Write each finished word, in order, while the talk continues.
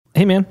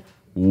Hey, man.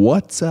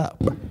 What's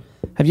up?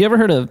 Have you ever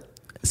heard of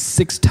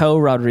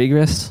Sixto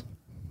Rodriguez?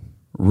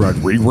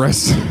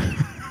 Rodriguez?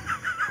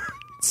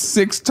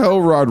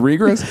 Sixto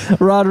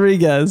Rodriguez?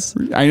 Rodriguez.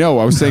 I know.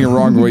 I was saying it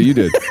wrong the way you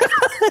did.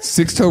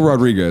 Sixto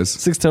Rodriguez.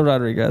 Sixto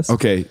Rodriguez.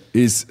 Okay.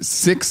 Is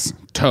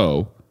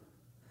Sixto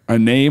a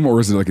name or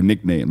is it like a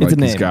nickname? It's like a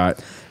name. He's got...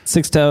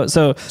 Sixto.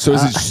 So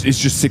it's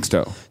just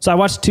Sixto. So I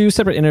watched 2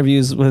 separate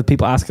interviews with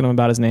people asking him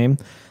about his name.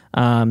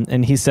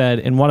 And he said,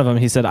 in one of them,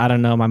 he said, I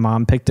don't know, my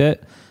mom picked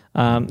it.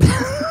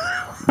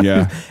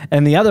 Yeah.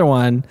 And the other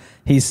one,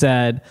 he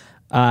said,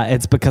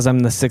 it's because I'm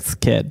the 6th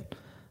kid.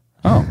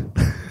 Oh.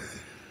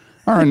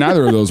 All right.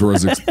 Neither of those were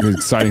as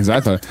exciting as I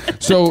thought.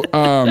 So,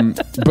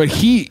 but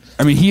he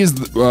is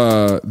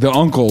the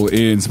uncle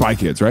in Spy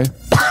Kids, right?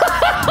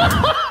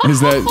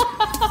 Is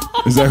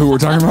that who we're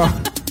talking about?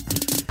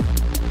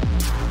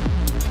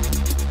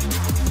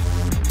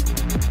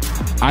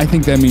 I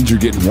think that means you're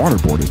getting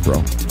waterboarded,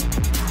 bro.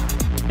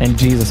 And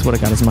Jesus would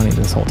have got his money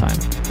this whole time.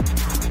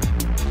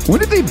 When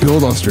did they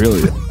build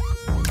Australia?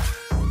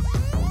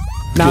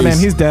 Nah, man,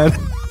 he's dead.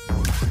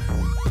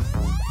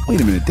 Wait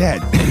a minute,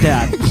 Dad.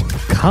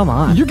 Come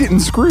on. You're getting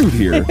screwed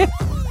here.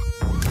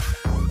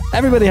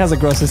 Everybody has a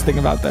grossest thing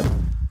about them.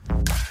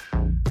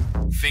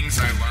 Things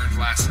I learned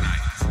last night.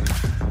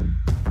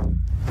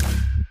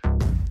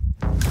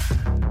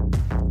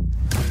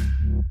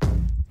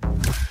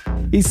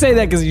 You say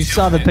that because you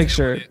saw the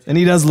picture, and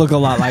he does look a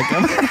lot like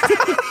him.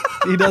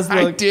 He does look.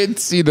 I did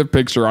see the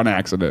picture on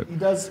accident.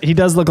 He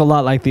does look a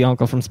lot like the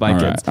uncle from Spy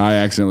Kids. Right. I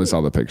accidentally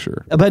saw the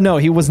picture. But no,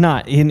 he was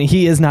not.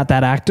 He is not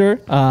that actor,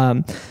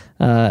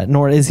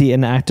 nor is he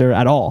an actor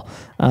at all.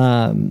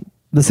 The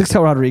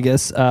Sixto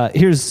Rodriguez.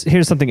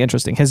 Here's something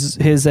interesting. His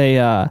what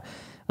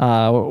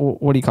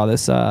do you call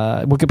this?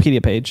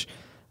 Wikipedia page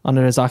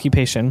under his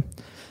occupation.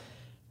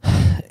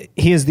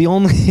 He is the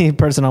only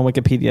person on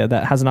Wikipedia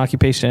that has an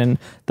occupation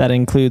that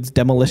includes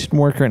demolition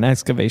worker and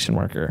excavation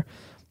worker.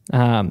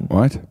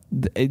 What?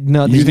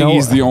 No, you think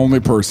he's the only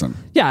person?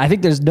 Yeah, I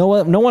think there's no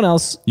one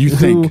else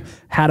who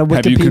had a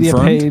Wikipedia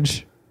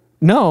page.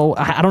 No,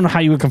 I don't know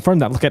how you would confirm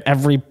that. Look at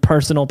every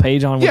personal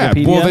page on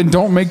Wikipedia. Well, then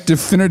don't make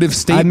definitive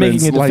statements. I'm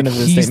making a definitive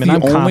he's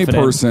statement. the I'm only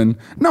confident. person.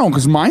 No,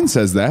 because mine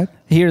says that.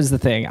 Here's the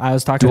thing. I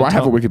was talking. Do I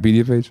have a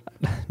Wikipedia page?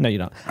 No, you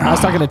don't. I was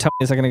talking to Tony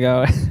a second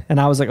ago, and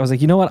I was like,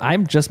 you know what? I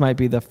just might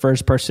be the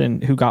first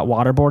person who got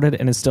waterboarded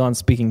and is still on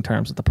speaking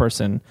terms with the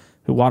person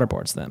who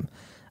waterboards them.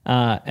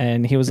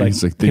 And he was like,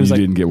 you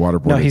didn't get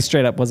waterboarded. No, he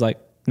straight up was like,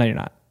 no, you're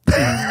not.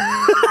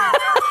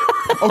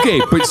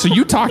 Okay, but so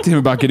you talked to him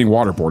about getting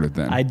waterboarded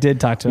then? I did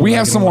talk to him. We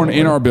have someone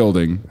in our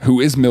building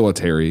who is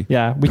military.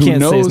 Yeah, we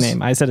can't say his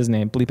name. I said his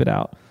name. Bleep it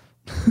out.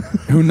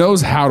 Who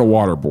knows how to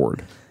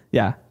waterboard.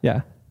 Yeah.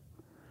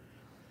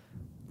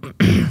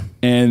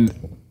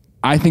 And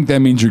I think that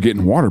means you're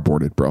getting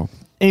waterboarded, bro.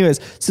 Anyways,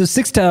 so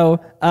Sixto,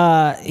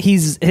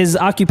 his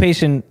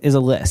occupation is a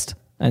list.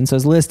 And so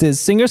his list is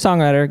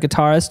singer-songwriter,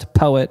 guitarist,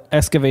 poet,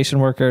 excavation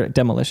worker,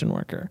 demolition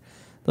worker.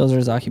 Those are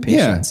his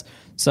occupations. Yeah.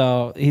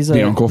 So he's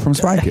the uncle from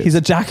Spy Kids. He's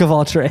a jack of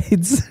all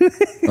trades.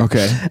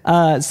 Okay.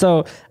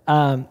 So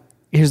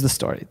here's the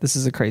story. This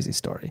is a crazy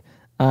story.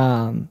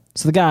 So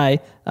the guy,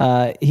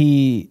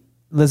 he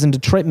lives in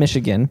Detroit,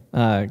 Michigan,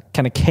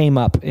 kind of came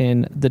up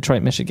in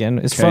Detroit, Michigan.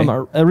 Is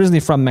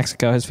originally from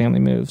Mexico. His family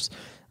moved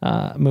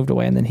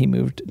away, and then he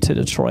moved to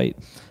Detroit.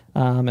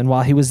 And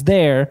while he was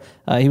there,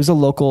 he was a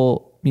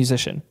local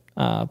musician,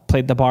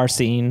 played the bar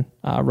scene,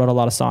 wrote a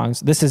lot of songs.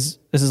 This is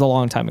a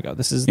long time ago.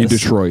 This is in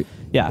Detroit.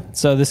 Yeah.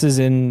 So this is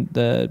in he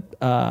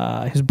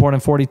was born in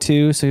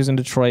 42. So he was in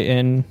Detroit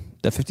in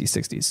the 50s,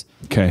 60s.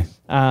 Okay.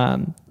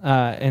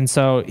 And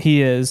so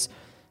he is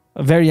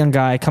a very young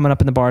guy coming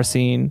up in the bar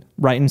scene,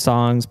 writing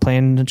songs,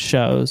 playing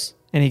shows,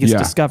 and he gets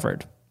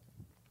discovered.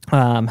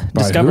 By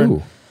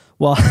who?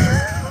 Well,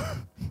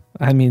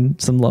 I mean,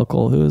 some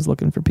local who is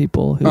looking for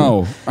people.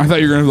 I thought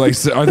you were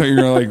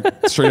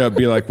gonna straight up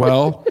be like,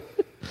 well,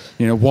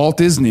 Walt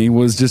Disney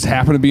was just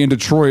happened to be in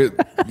Detroit,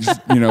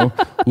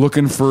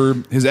 looking for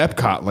his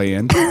Epcot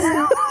land,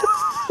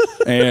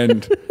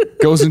 and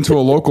goes into a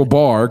local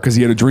bar because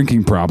he had a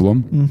drinking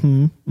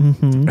problem,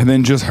 and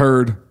then just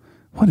heard,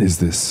 what is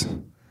this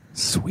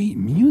sweet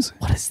music?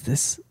 What is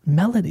this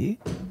melody?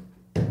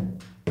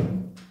 And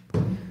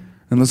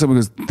looks up and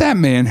goes, that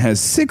man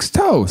has 6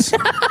 toes.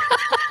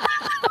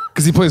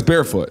 Because he plays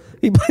barefoot.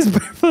 He plays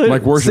barefoot.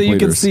 Like worship leaders. So you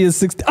leaders. can see his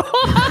 6 toes.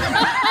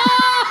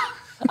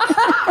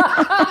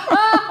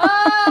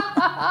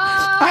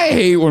 I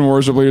hate when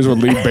worship leaders would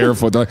lead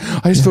barefoot. They're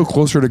like, I just feel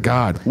closer to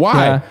God.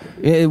 Why?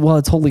 Yeah. Well,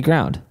 it's holy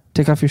ground.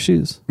 Take off your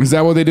shoes. Is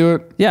that what they do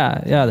it?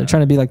 Yeah. They're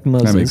trying to be like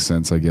Moses. That makes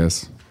sense, I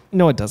guess.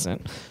 No, it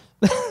doesn't.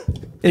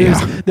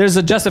 There's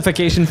a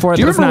justification for it.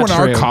 Do you remember when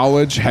our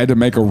college had to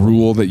make a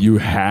rule that you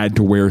had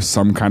to wear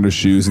some kind of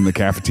shoes in the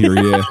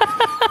cafeteria?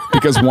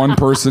 Because one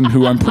person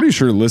who I'm pretty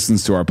sure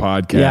listens to our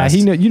podcast. Yeah,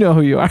 you know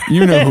who you are.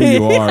 You know who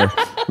you are.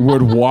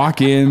 Would walk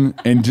in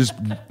and just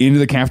into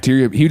the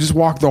cafeteria. He would just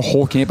walk the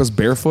whole campus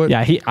barefoot. Yeah,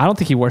 I don't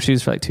think he wore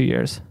shoes for like 2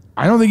 years.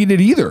 I don't think he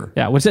did either.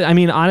 Yeah,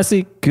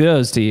 honestly,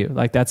 kudos to you.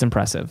 Like, that's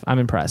impressive. I'm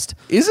impressed.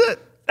 Is it?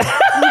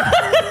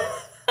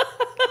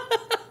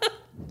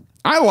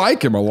 I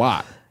like him a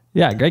lot.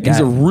 Yeah, great guy. He's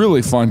a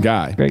really fun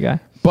guy. Great guy.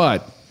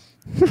 But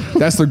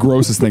that's the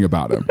grossest thing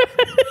about him.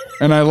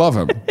 And I love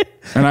him.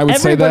 And I would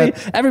say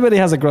that everybody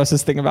has a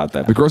grossest thing about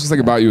them. the grossest thing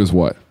about you is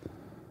what?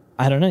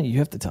 I don't know. You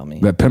have to tell me.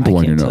 That pimple I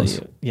on your can't tell nose.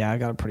 you. Yeah, I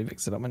got a pretty big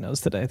sit on my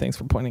nose today. Thanks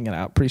for pointing it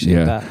out.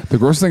 Appreciate that. The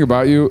grossest thing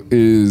about you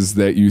is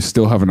that you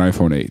still have an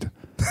iPhone 8.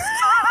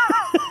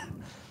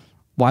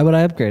 Why would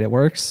I upgrade? It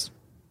works.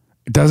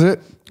 Does it?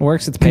 It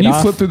works. It's paid Can you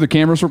off. flip through the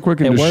cameras real quick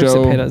and It just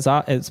works.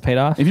 show? It's paid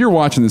off. If you're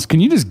watching this,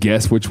 can you just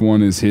guess which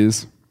one is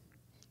his?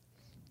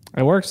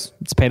 It works.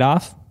 It's paid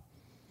off.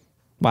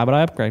 Why would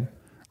I upgrade?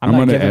 I'm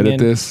going to edit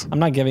this. I'm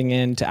not giving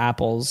in to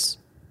Apple's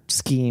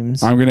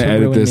schemes. I'm going to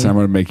edit ruin this. me. I'm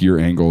going to make your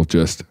angle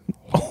just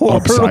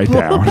upside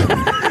down.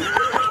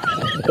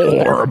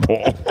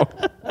 Horrible.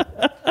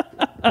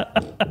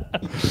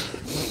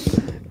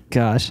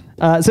 Gosh.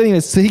 So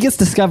anyways, so he gets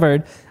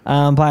discovered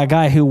by a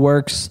guy who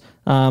works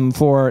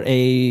for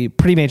a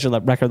pretty major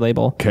record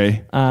label.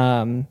 Okay.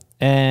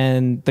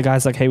 And the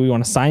guy's like, hey, we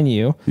want to sign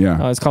you.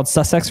 Yeah. It's called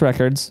Sussex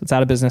Records. It's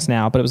out of business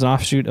now, but it was an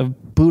offshoot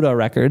of Buddha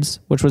Records,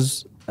 which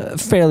was a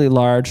fairly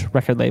large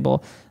record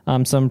label.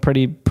 Some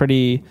pretty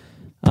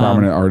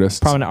Prominent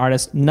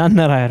artists. None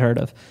that I had heard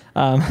of.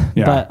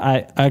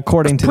 But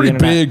according to the pretty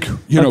internet,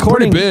 big,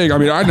 pretty big. I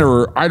mean, I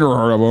never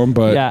heard of them,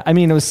 but yeah, I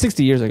mean, it was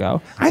 60 years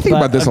ago. I think But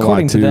about this a lot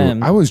according to too.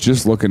 them- I was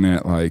just looking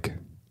at like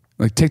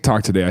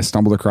TikTok today. I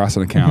stumbled across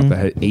an account that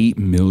had 8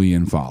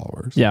 million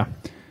followers. Yeah.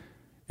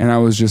 And I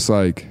was just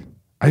like,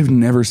 I've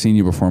never seen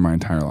you before in my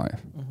entire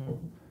life.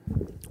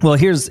 Well,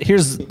 here's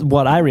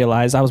what I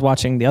realized. I was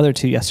watching the other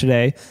two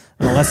yesterday,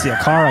 and Alessia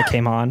Cara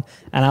came on,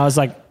 and I was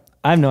like,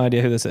 I have no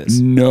idea who this is.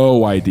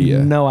 No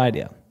idea. No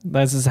idea.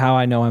 This is how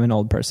I know I'm an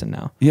old person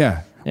now.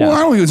 Yeah. Yeah. Well, I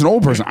don't think it's an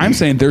old person. I'm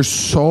saying there's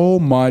so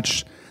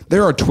much.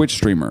 There are Twitch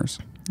streamers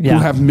Yeah. who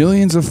have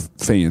millions of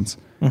fans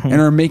and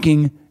are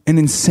making an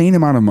insane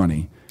amount of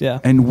money. Yeah.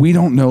 And we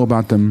don't know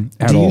about them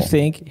at all. Do you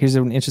think, here's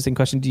an interesting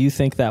question, do you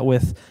think that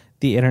with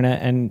the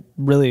internet and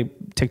really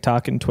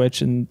TikTok and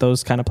Twitch and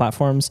those kind of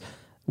platforms,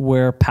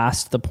 we're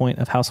past the point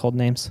of household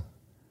names?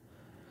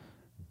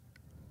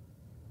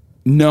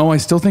 No, I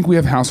still think we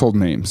have household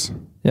names.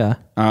 Yeah.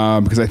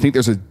 Because I think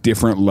there's a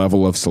different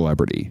level of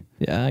celebrity.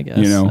 Yeah, I guess.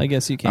 You know, I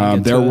guess you can.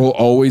 Get there to it. will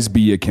always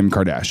be a Kim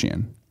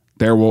Kardashian.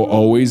 There will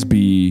always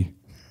be.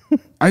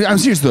 I'm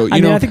serious though.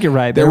 You know, I think you're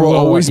right. There will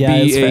always yeah,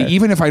 it's be fair.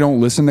 even if I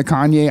don't listen to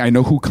Kanye, I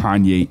know who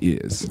Kanye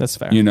is. That's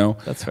fair. You know,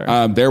 That's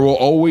fair. There will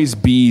always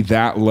be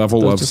that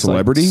level Those of just,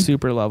 celebrity. like,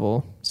 super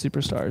level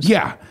superstars.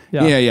 Yeah.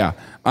 Yeah.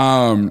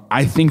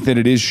 I think that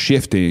it is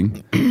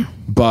shifting,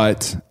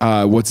 but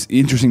what's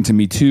interesting to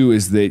me too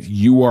is that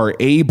you are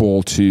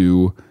able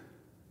to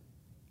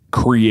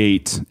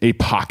create a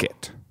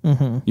pocket,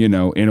 you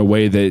know, in a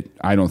way that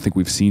I don't think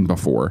we've seen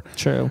before.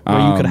 True.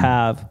 Where you could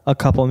have a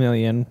couple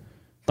million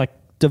like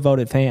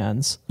devoted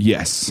fans.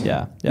 Yes.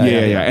 Yeah.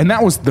 And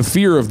that was the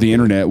fear of the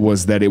internet,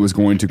 was that it was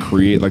going to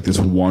create like this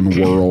one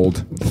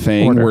world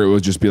thing Order. where it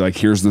would just be like,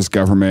 here's this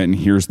government and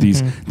here's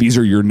these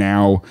are your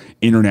now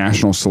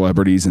international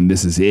celebrities and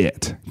this is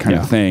it kind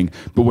of thing.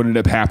 But what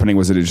ended up happening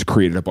was that it just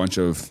created a bunch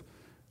of,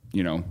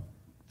 you know,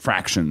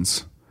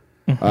 fractions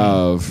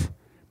of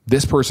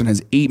this person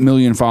has 8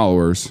 million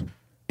followers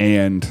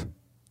and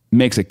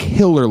makes a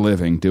killer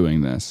living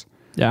doing this.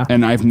 Yeah.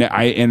 And I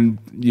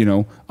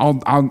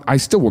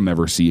still will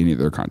never see any of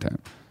their content.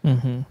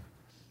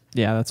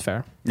 Yeah, that's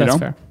fair. You That's know?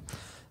 fair.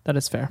 That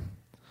is fair.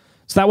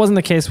 So that wasn't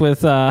the case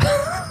with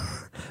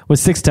with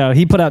Sixto.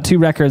 He put out 2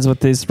 records with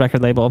this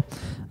record label,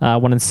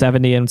 one in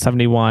 70 and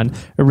 71,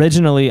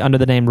 originally under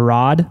the name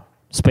Rod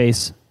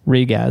Space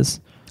Rodriguez,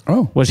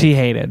 which he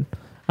hated.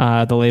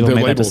 The label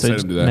made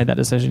that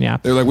decision. Yeah.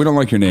 They're like, we don't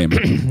like your name.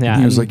 Yeah.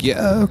 He was like,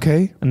 yeah,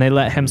 okay. And they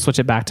let him switch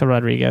it back to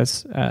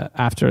Rodriguez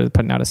after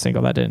putting out a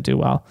single that didn't do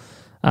well.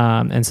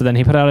 And so then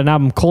he put out an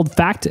album, Cold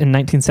Fact, in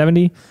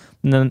 1970,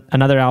 and then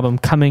another album,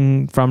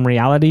 Coming From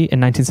Reality, in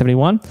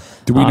 1971.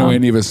 Do we know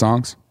any of his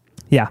songs?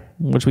 Yeah,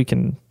 which we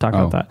can talk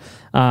about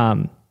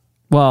that.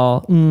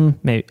 Well,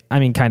 maybe. I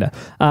mean, kind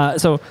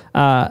of. So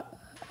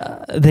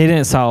they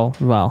didn't sell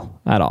well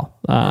at all.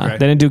 They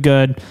didn't do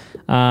good.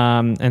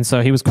 And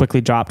so he was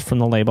quickly dropped from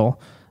the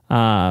label.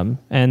 And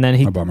then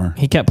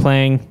he kept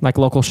playing like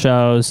local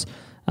shows.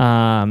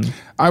 I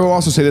will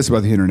also say this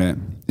about the internet,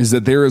 is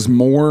that there is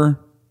more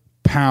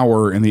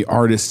power in the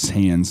artist's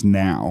hands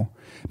now,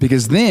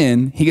 because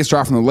then he gets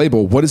dropped from the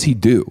label. What does he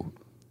do?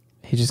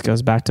 He just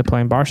goes back to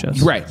playing bar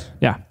shows. Right.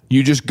 Yeah.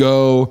 You just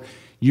go,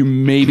 you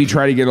maybe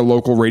try to get a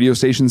local radio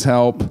station's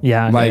help.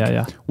 Yeah.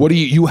 What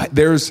do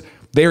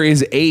there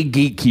is a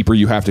gatekeeper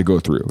you have to go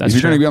through. That's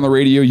if you're true. going to be on the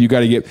radio, you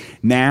got to get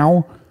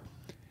now.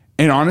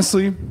 And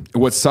honestly,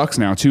 what sucks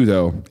now too,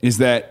 though, is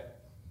that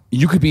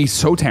you could be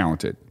so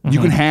talented.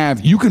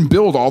 You can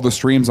build all the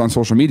streams on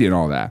social media and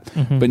all that.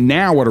 But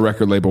now what a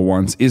record label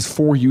wants is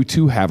for you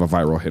to have a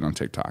viral hit on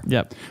TikTok.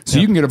 Yep. So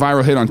you can get a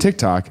viral hit on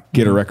TikTok,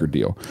 get a record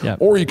deal. Yep.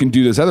 Or you can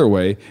do this other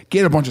way,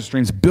 get a bunch of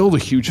streams, build a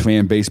huge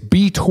fan base,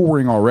 be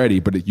touring already,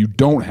 but if you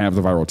don't have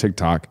the viral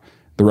TikTok,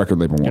 the record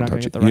label You're won't not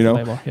gonna touch get it. the You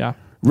record know? label. Yeah.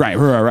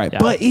 Right. Yeah.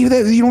 But even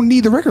that, you don't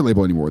need the record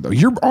label anymore, though.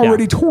 You're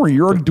already touring.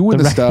 You're already doing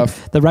the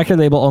stuff. The record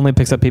label only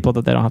picks up people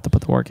that they don't have to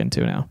put the work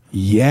into now.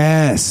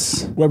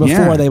 Yes. Where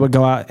before they would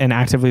go out and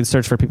actively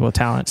search for people with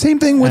talent. Same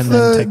thing with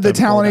the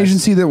talent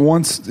agency that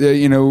wants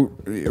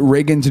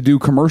Reagan to do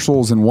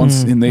commercials and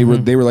wants and they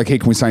were like, hey,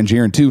 can we sign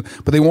Jaron too?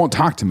 But they won't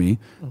talk to me.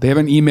 They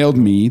haven't emailed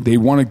me. They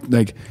want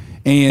to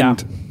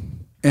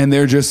and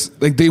they're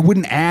just like, they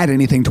wouldn't add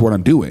anything to what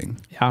I'm doing.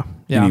 Yeah.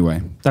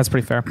 Anyway, that's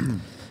pretty fair.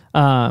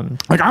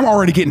 Like I'm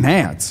already getting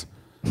ads.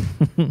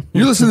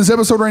 You're listening to this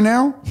episode right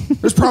now?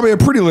 There's probably a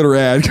Pretty Litter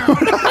ad going on.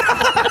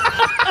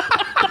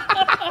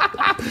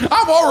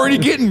 I'm already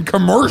getting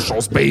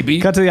commercials,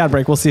 baby. Cut to the ad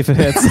break. We'll see if it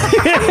hits.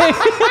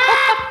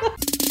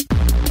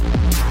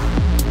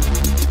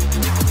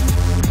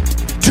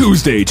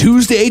 Tuesday.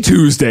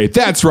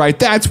 That's right.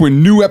 That's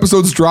when new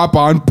episodes drop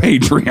on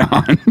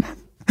Patreon.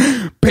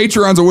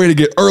 Patreon's a way to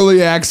get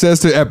early access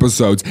to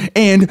episodes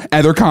and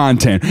other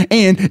content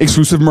and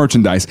exclusive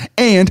merchandise.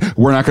 And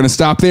we're not going to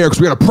stop there because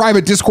we got a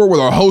private Discord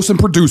with our hosts and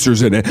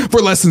producers in it for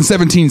less than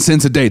 17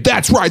 cents a day.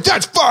 That's right.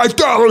 That's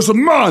 $5 a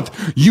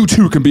month. You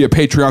too can be a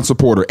Patreon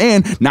supporter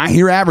and not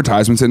hear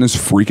advertisements in this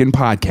freaking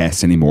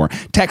podcast anymore.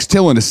 Text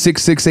Tillin to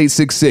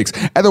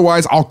 66866.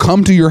 Otherwise, I'll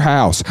come to your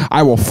house.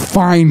 I will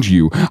find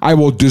you. I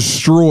will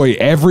destroy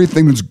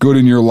everything that's good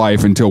in your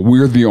life until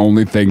we're the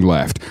only thing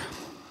left.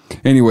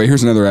 Anyway,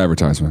 here's another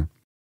advertisement.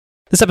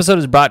 This episode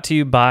is brought to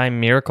you by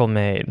Miracle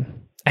Made.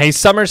 Hey,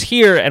 summer's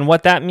here, and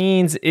what that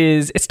means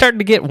is it's starting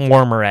to get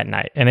warmer at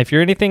night. And if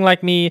you're anything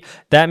like me,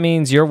 that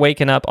means you're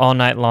waking up all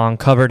night long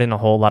covered in a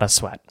whole lot of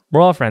sweat.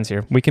 We're all friends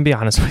here. We can be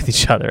honest with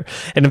each other.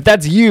 And if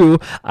that's you,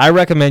 I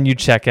recommend you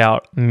check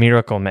out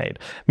Miracle Made.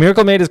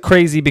 Miracle Made is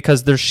crazy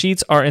because their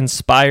sheets are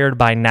inspired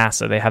by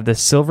NASA. They have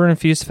this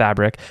silver-infused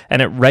fabric,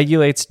 and it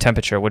regulates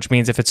temperature, which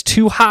means if it's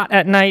too hot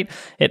at night,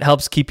 it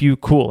helps keep you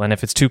cool. And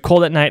if it's too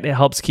cold at night, it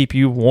helps keep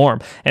you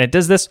warm. And it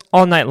does this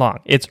all night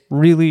long. It's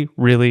really,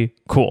 really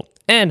cool.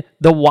 And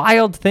the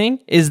wild thing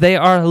is they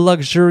are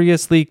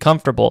luxuriously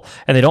comfortable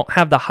and they don't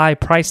have the high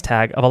price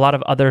tag of a lot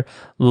of other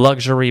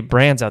luxury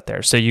brands out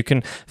there. So you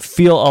can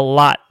feel a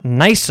lot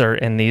nicer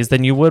in these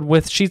than you would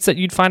with sheets that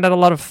you'd find at a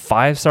lot of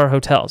 5-star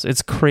hotels.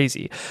 It's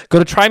crazy.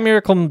 Go to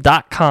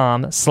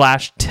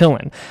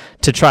trymiracle.com/Tillin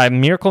to try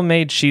Miracle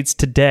Made sheets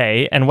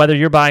today. And whether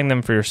you're buying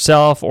them for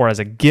yourself or as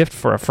a gift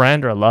for a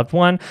friend or a loved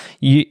one,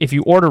 if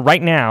you order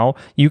right now,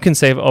 you can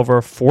save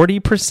over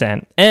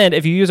 40%. And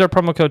if you use our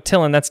promo code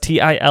Tillin, that's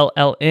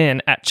TILLN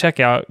at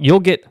checkout,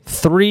 you'll get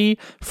 3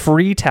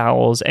 free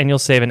towels and you'll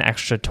save an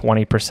extra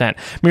 20%.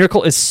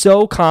 Miracle is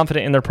so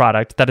confident in their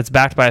product that it's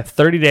backed by a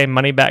 30-day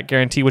money-back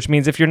guarantee, which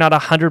means if you're not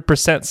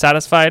 100%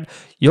 satisfied,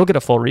 you'll get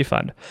a full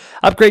refund.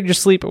 Upgrade your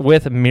sleep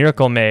with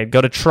Miracle Made.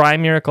 Go to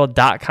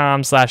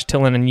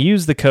trymiracle.com/Tillin and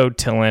use the code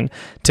Tillin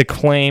to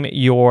claim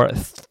your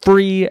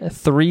free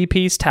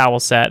 3-piece towel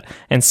set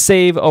and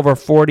save over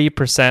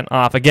 40%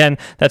 off. Again,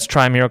 that's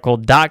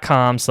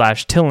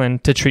trymiracle.com/Tillin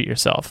to treat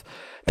yourself.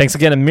 Thanks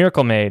again to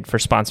Miracle Made for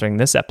sponsoring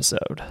this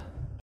episode.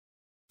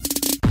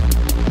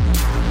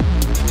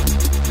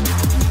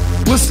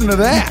 Listen to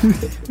that.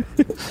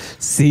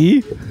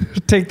 See?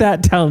 Take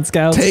that, Talent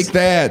Scouts. Take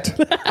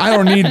that. I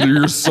don't need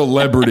your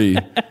celebrity.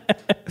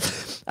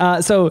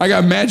 So I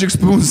got Magic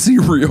Spoon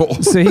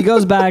cereal. So he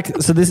goes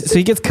back. So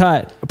he gets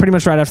cut pretty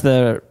much right after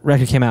the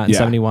record came out in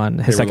 71,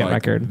 his second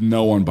record.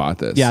 No one bought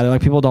this. Yeah, they're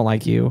like, people don't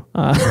like you.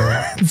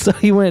 So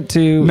he went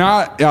to...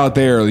 Not out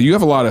there. You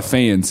have a lot of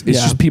fans.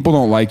 It's just people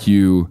don't like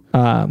you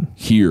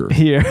here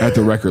at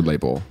the record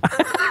label.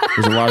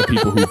 There's a lot of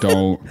people who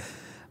don't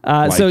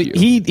so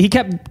he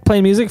kept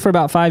playing music for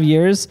about 5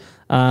 years,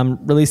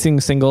 releasing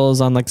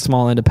singles on like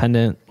small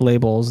independent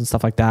labels and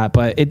stuff like that,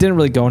 but it didn't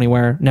really go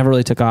anywhere, never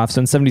really took off.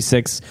 So in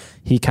 76,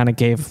 he kind of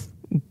gave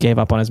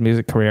up on his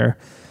music career,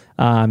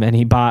 and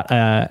he bought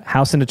a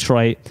house in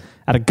Detroit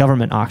at a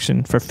government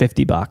auction for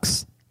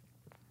 $50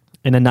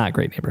 in a not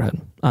great neighborhood,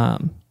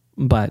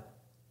 but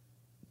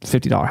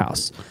 $50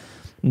 house.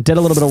 Did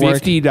a little bit of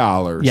work.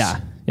 $50. Yeah.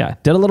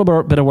 Did a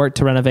little bit of work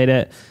to renovate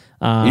it.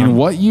 In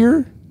what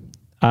year?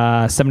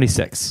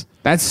 76.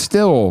 That's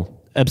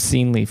still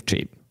obscenely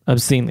cheap.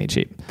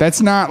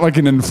 That's not like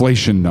an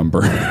inflation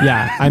number.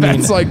 Yeah, I mean,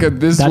 that's like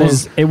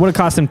it would have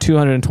cost him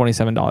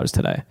 $227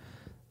 today.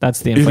 That's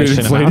the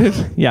inflation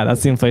amount. Yeah,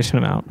 that's the inflation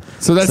amount.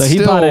 So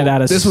he bought it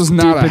at a this was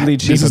not stupidly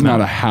cheap This is amount.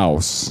 not a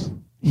house.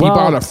 He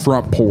bought a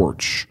front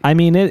porch. I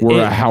mean,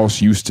 where a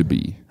house used to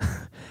be.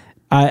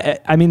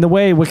 I mean, the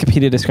way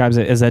Wikipedia describes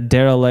it is a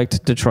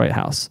derelict Detroit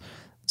house.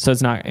 So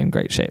it's not in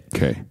great shape.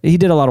 Okay. He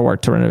did a lot of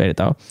work to renovate it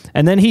though.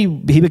 And then he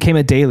became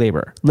a day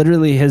laborer.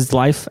 Literally his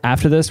life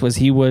after this was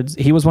he was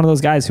one of those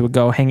guys who would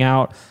go hang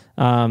out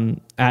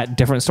at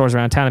different stores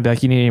around town and be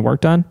like, you need any work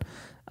done?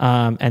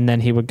 And then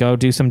he would go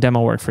do some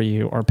demo work for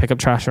you or pick up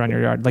trash around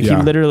your yard. Like he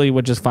literally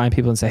would just find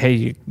people and say, hey,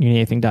 you need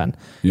anything done?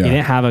 Yeah. He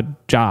didn't have a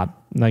job.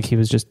 Like he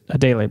was just a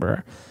day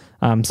laborer.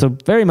 So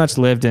very much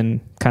lived in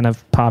kind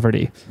of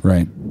poverty.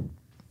 Right.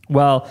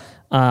 Well,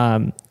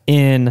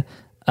 in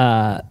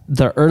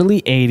the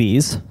early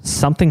 80s,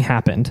 something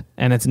happened,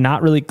 and it's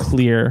not really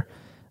clear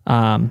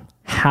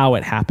how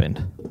it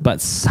happened,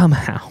 but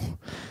somehow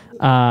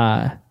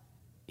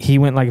he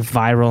went like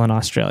viral in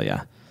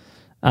Australia.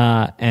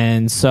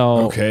 And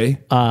so... Okay.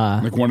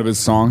 Like one of his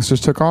songs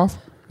just took off?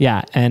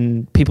 Yeah,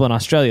 and people in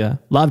Australia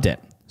loved it.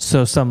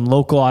 So some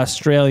local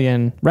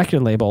Australian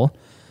record label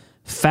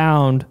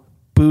found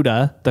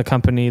Buddha, the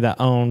company that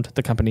owned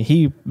the company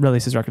he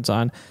released his records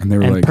on,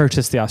 and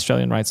purchased the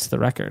Australian rights to the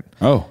record.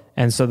 Oh.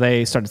 And so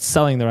they started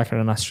selling the record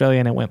in Australia,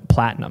 and it went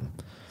platinum.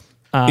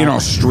 In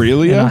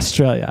Australia? In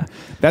Australia.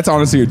 That's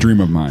honestly a dream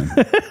of mine.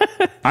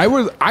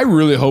 I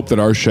really hope that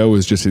our show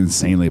is just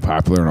insanely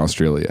popular in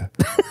Australia.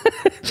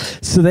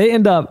 So they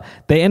end up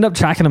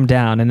tracking him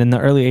down, and in the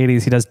early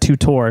 80s, he does 2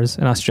 tours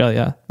in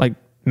Australia, like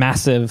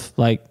massive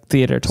like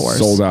theater tours.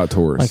 Sold out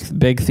tours. Like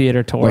big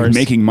theater tours. Like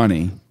making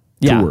money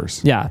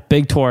tours. Yeah,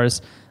 big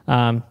tours.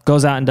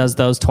 Goes out and does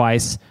those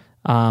twice.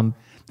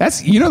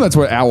 That's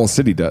what Owl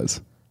City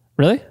does.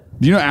 Really?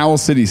 You know Owl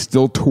City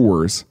still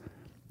tours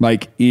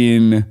like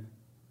in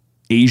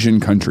Asian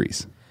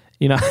countries.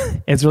 You know,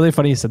 it's really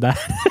funny you said that.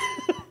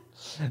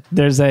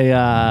 There's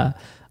a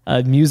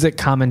music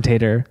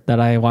commentator that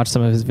I watched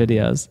some of his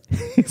videos.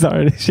 He's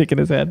already shaking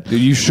his head.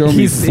 Dude, you showed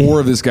me 4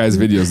 of this guy's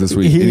videos this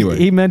week. Anyway,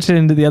 he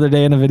mentioned the other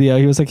day in a video,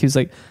 he was like, here's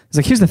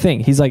the thing.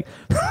 He's like,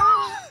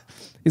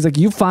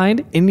 you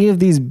find any of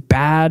these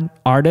bad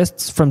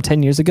artists from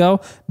 10 years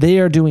ago, they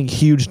are doing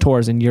huge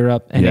tours in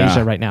Europe and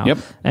Asia right now. Yep.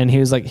 And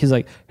he's like,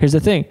 here's the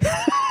thing.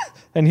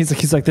 And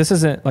he's like, this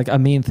isn't like a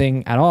mean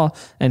thing at all.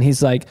 And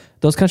he's like,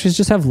 those countries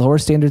just have lower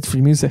standards for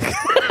music.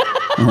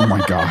 Oh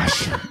my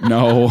gosh.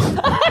 No.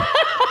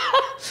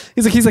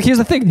 He's like, here's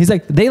the thing. He's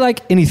like, they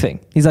like anything.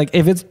 He's like,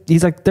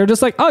 they're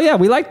just like, oh yeah,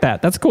 we like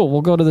that. That's cool.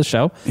 We'll go to the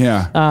show.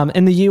 Yeah.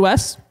 In the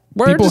US,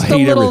 we're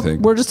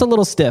just a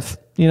little stiff,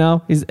 you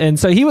know? And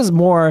so he was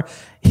more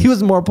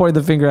pointing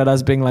the finger at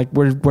us being like,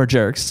 we're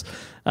jerks.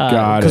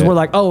 Because we're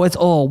like, oh, it's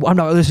old. I'm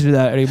not listening to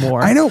that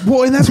anymore. I know.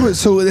 Well, and that's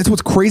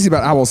what's crazy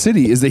about Owl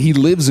City is that he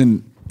lives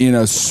in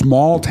a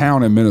small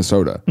town in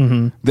Minnesota.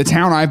 Mm-hmm. The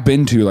town I've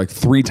been to like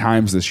 3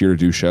 times this year to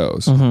do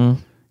shows.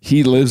 Mm-hmm.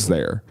 He lives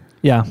there.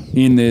 Yeah.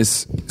 In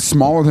this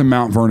smaller than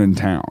Mount Vernon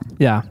town.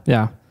 Yeah.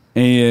 Yeah.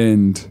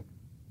 And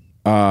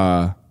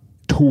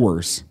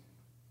tours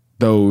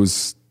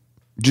these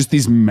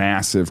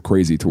massive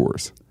crazy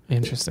tours.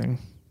 Interesting.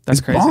 That's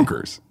it's crazy.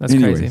 Bonkers. That's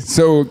anyway, crazy.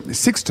 So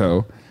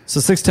Sixto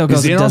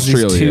goes and does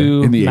these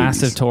 2 in the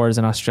massive 80s. tours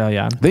in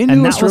Australia. They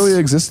knew Australia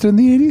existed in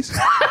the 80s?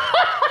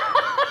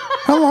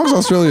 How long has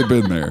Australia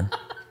been there?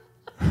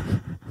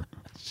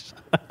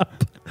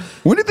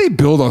 When did they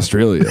build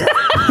Australia?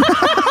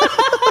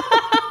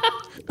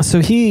 So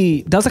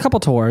he does a couple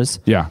tours.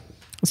 Yeah.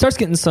 Starts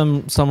getting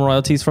some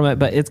royalties from it,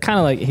 but it's kind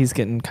of like he's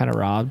getting kind of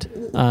robbed.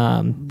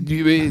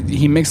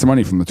 He makes the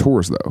money from the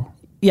tours, though.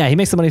 Yeah, he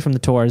makes the money from the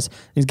tours.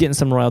 He's getting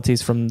some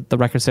royalties from the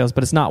record sales,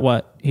 but it's not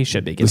what he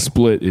should be getting. The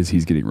split is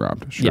he's getting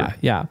robbed. Sure.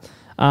 Yeah.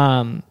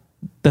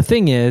 The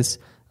thing is,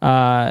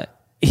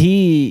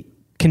 he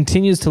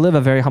continues to live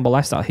a very humble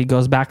lifestyle. He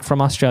goes back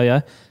from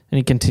Australia and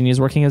he continues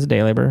working as a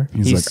day laborer.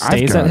 He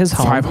stays at his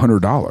home.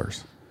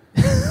 $500.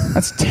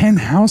 That's 10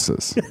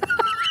 houses.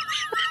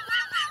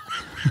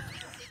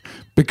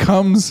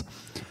 Becomes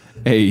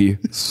a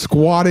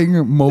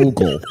squatting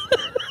mogul,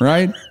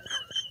 right?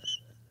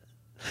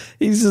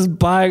 He's just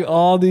buying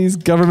all these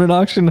government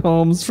auction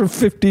homes for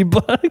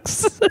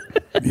 $50.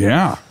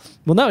 Yeah.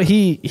 Well, no,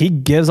 he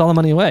gives all the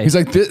money away. He's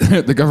like,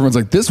 the government's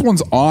like, this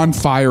one's on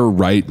fire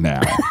right now.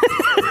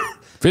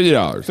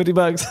 $50.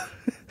 $50.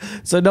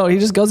 So no, he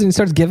just goes and he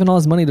starts giving all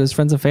his money to his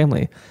friends and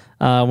family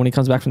when he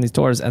comes back from these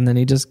tours, and then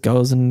he just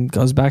goes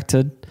back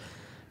to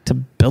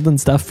building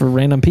stuff for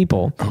random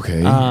people.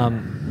 Okay.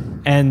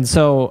 And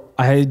so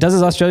he does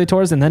his Australia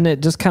tours, and then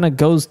it just kind of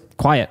goes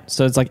quiet.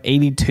 So it's like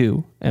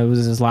 82. It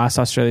was his last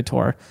Australia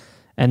tour.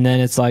 And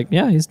then it's like,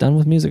 yeah, he's done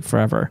with music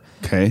forever.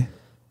 Okay.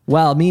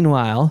 Well,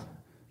 meanwhile,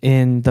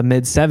 in the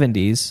mid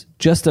 70s,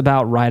 just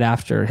about right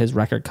after his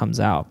record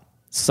comes out,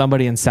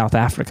 somebody in South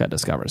Africa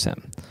discovers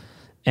him.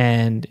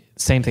 And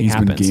same thing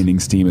happens. He's been gaining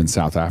steam in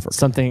South Africa.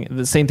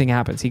 The same thing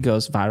happens. He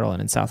goes viral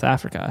in South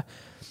Africa.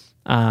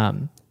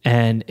 And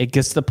it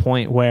gets to the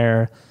point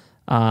where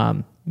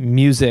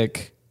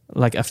music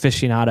like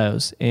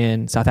aficionados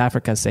in South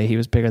Africa say he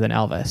was bigger than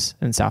Elvis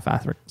in South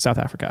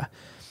Africa,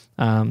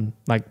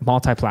 like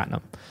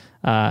multi-platinum.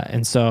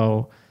 And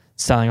so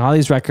selling all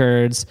these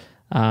records,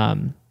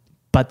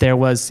 but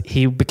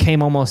he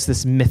became almost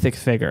this mythic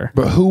figure.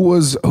 But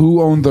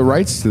who owned the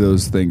rights to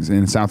those things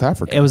in South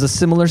Africa? It was a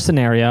similar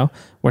scenario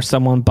where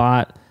someone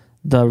bought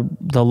the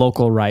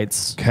local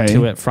rights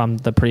to it from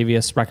the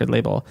previous record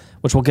label,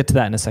 which we'll get to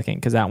that in a second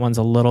because that one's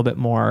a little bit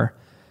more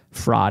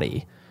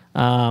fraudy.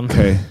 But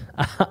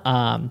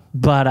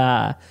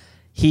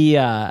he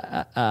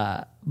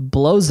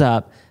blows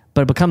up,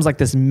 but it becomes like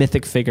this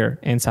mythic figure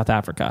in South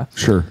Africa.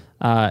 Sure.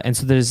 And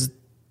so there's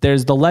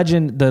the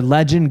legend. The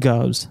legend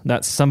goes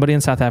that somebody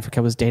in South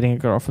Africa was dating a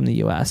girl from the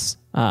U.S.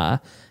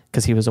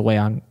 Because he was away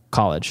on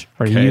college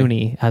or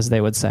uni, as they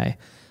would say.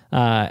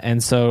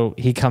 And so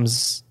he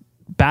comes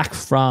back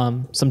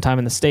from some time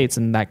in the States,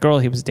 and that girl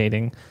he was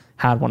dating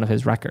had one of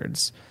his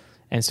records.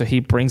 And so he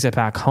brings it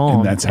back home,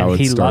 And that's how and it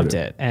he started. loved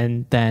it.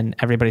 And then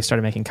everybody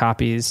started making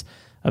copies.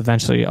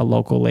 Eventually a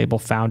local label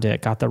found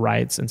it, got the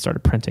rights, and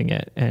started printing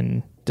it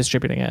and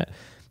distributing it.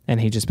 And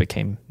he just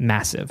became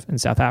massive in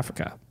South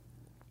Africa.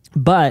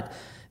 But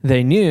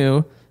they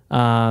knew,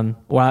 well,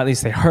 at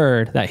least they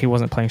heard, that he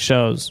wasn't playing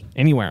shows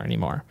anywhere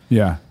anymore.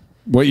 Yeah.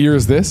 What year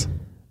is this?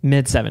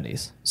 Mid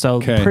 70s. So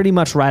Okay. pretty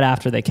much right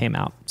after they came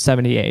out,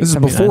 78. This is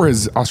 79. before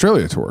his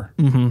Australia tour.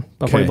 Before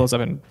Okay. he blows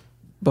up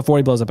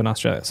in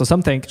Australia. So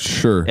some think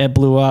Sure. it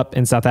blew up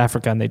in South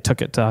Africa and they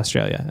took it to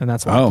Australia, and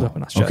that's why it blew up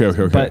in Australia.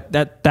 Okay.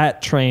 But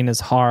that train is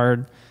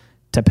hard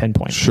to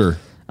pinpoint. Sure.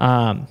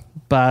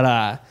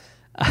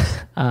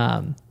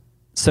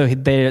 So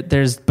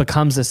there's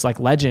becomes this like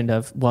legend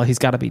of, well, he's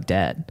got to be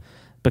dead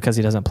because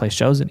he doesn't play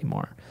shows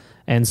anymore.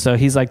 And so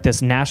he's like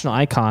this national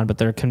icon, but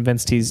they're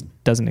convinced he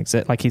doesn't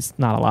exist, like he's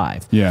not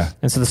alive. Yeah.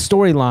 And so the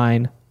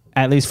storyline,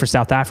 at least for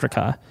South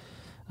Africa,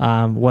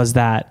 was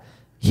that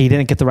he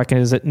didn't get the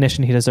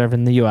recognition he deserved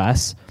in the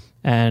U.S.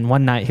 And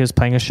one night he was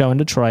playing a show in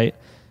Detroit,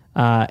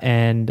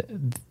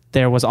 and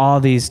there was all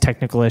these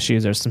technical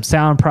issues. There's some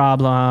sound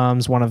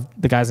problems. One of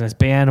the guys in his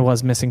band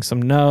was missing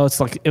some notes.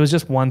 Like it was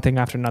just one thing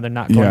after another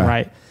not going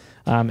right.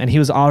 And he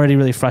was already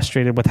really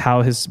frustrated with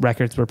how his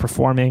records were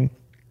performing.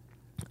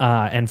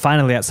 And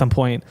finally, at some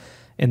point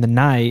in the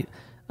night,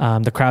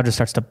 the crowd just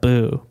starts to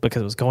boo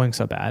because it was going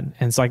so bad.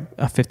 And it's like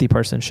a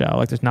 50-person show.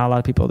 Like there's not a lot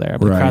of people there,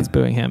 but the crowd's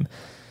booing him.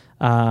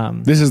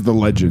 This is the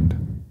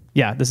legend.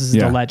 Yeah, this is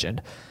the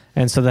legend.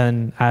 And so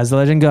then, as the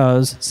legend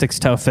goes,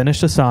 Sixto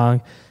finished the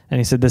song, and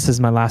he said, "This is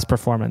my last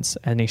performance,"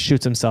 and he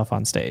shoots himself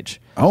on stage.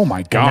 Oh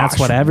my gosh. And that's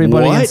what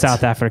everybody in What?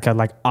 South Africa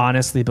like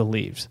honestly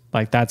believed.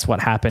 Like that's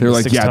what happened. They're to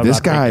like, Sixto yeah, this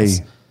Rodriguez.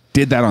 guy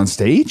did that on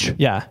stage?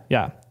 Yeah,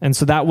 yeah. And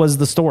so that was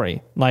the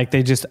story. Like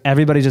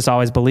everybody just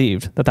always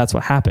believed that that's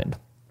what happened,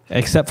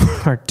 except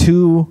for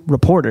two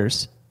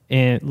reporters,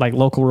 like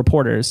local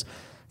reporters.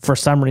 For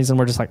some reason,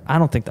 we're just like, I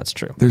don't think that's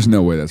true. There's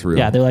no way that's real.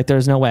 Yeah, they're like,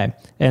 there's no way.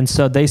 And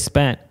so they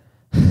spent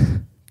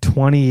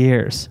 20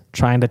 years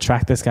trying to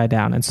track this guy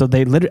down. And so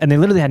they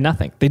literally had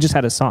nothing. They just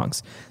had his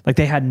songs. Like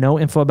they had no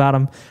info about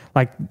him.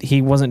 Like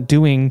he wasn't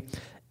doing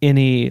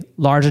any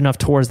large enough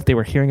tours that they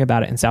were hearing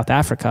about it in South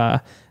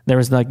Africa. There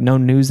was like no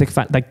news they could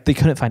find. Like they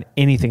couldn't find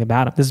anything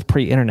about him. This is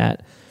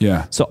pre-internet.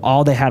 Yeah. So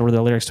all they had were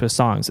the lyrics to his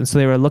songs. And so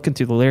they were looking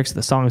through the lyrics of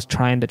the songs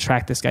trying to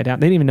track this guy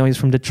down. They didn't even know he's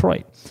from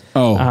Detroit.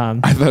 Oh,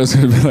 I thought it was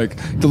going to be like,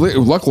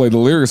 luckily the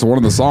lyrics of one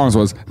of the songs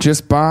was,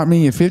 "Just bought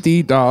me a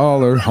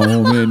 $50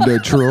 home in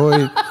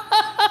Detroit.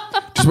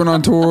 Just went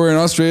on tour in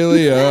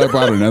Australia,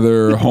 bought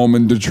another home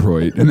in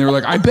Detroit." And they were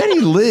like, I bet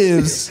he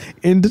lives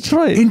In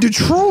Detroit. in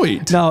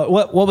Detroit. No,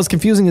 what was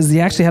confusing is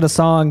he actually had a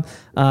song.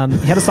 He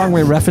had a song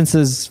where he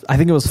references, I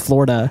think it was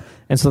Florida,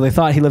 and so they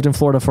thought he lived in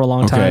Florida for a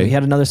long time. Okay. He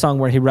had another song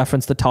where he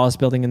referenced the tallest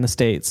building in the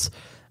States,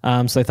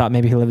 so they thought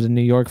maybe he lived in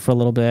New York for a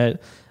little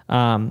bit.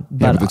 But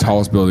the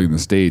tallest building in the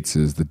States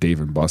is the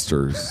Dave &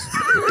 Buster's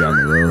down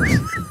the road.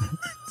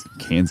 It's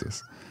in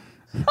Kansas.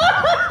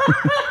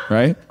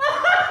 Right?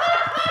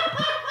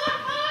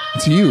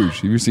 It's huge.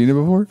 Have you seen it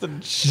before?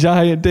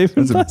 giant Dave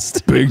and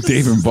Buster's. Big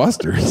Dave &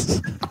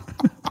 Buster's.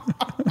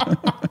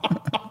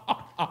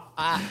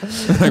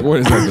 Like, what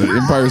is that? The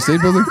Empire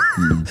State Building?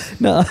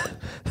 No,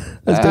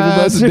 that's Dave and That's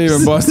Buster's. a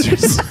Dave &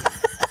 Buster's.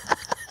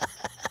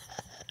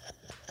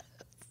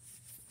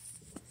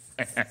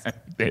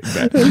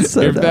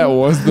 If that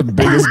was the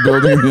biggest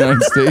building in the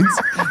United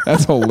States,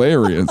 that's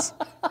hilarious.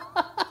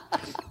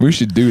 We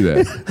should do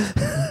that.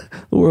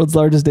 The world's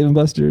largest Dave and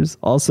Buster's.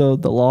 Also,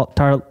 the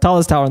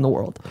tallest tower in the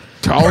world.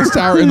 Tallest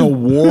tower in the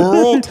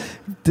world?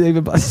 Dave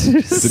and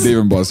Buster's. It's a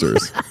Dave &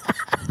 Buster's.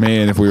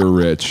 Man, if we were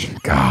rich.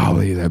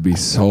 Golly, that'd be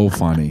so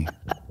funny.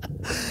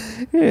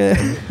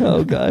 Yeah.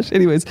 Oh gosh.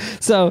 Anyways,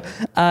 so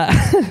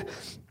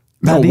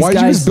No, these why'd you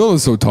guys- just build it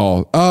so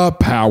tall?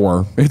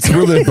 Power. It's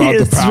really about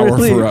the power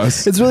for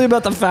us. It's really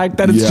about the fact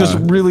that it's just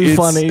really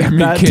funny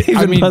that Dave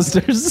and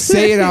Buster's.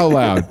 Say it out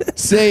loud.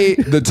 Say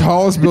the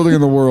tallest building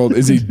in the world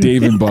is a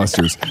Dave &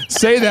 Buster's.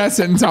 Say that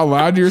sentence out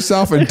loud to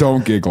yourself and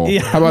don't giggle.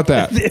 Yeah. How about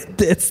that?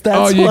 That's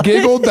Oh, you why.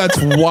 giggled?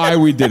 That's why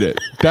we did it.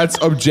 That's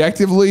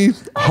objectively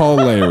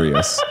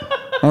hilarious.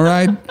 All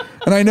right?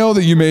 And I know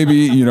that you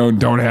maybe,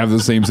 don't have the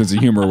same sense of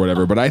humor or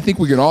whatever, but I think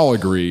we can all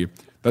agree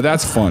that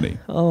that's funny.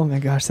 Oh my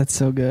gosh, that's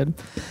so good.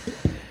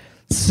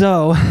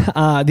 So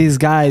these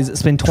guys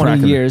spend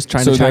 20 years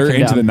trying to track So they're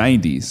him into down. the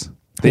 90s.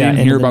 They Yeah,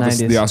 didn't hear into the about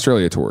 90s. the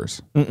Australia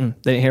tours. They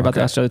didn't hear about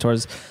the Australia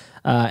tours.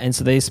 And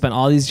so they spent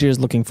all these years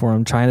looking for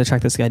him, trying to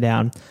track this guy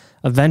down.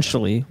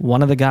 Eventually,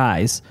 one of the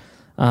guys,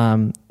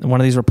 one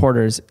of these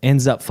reporters,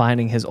 ends up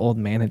finding his old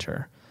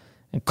manager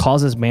and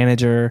calls his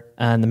manager.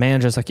 And the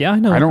manager's like, yeah, I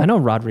know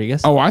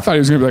Rodriguez. Oh, I thought he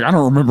was going to be like, I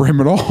don't remember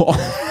him at all.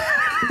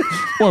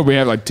 Well, we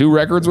have like 2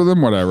 records with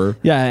him, whatever.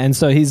 Yeah, and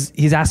so he's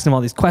asking him all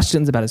these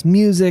questions about his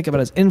music, about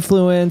his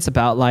influence,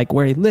 about like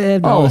where he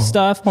lived, all this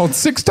stuff. Oh,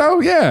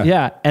 Sixto? Yeah.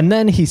 Yeah, and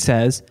then he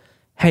says,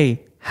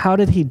 "Hey, how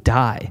did he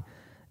die?"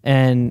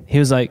 And he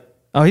was like,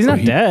 oh, he's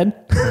not dead.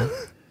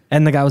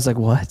 And the guy was like,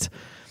 what?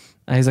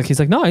 And he's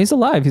like, no, he's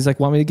alive. He's like,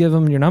 want me to give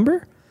him your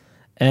number?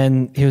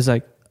 And he was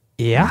like,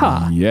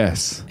 yeah.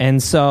 Yes.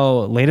 And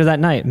so later that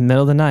night,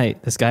 middle of the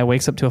night, this guy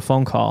wakes up to a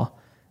phone call,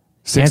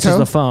 Sixto? answers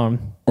the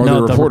phone. Or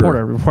no, the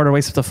reporter? Reporter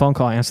wakes up to the phone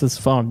call, answers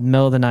the phone,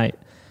 middle of the night.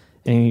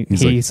 And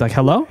he's like,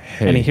 hello?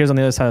 Hey. And he hears on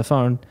the other side of the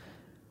phone,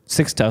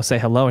 Sixto say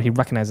hello. And he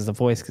recognizes the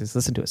voice because he's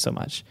listened to it so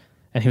much.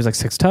 And he was like,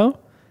 Sixto?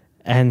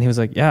 And he was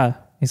like, yeah.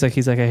 He's like,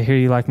 I hear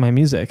you like my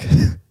music.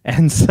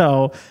 And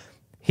so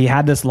he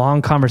had this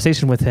long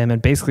conversation with him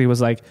and basically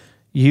was like,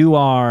 you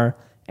are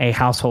a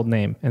household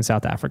name in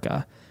South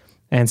Africa.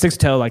 And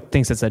Sixto like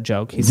thinks it's a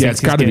joke.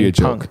 It's got to be a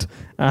joke.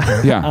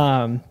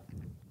 Punked.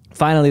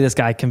 Finally, this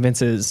guy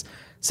convinces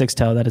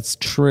Sixto that it's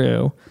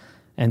true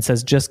and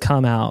says, just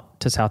come out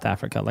to South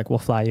Africa. Like, we'll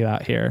fly you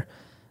out here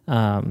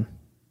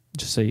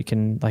just so you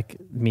can like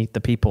meet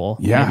the people,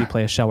 maybe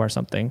play a show or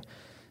something.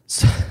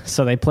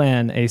 So they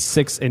plan in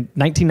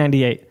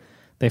 1998.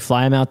 They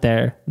fly him out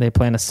there. They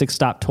plan a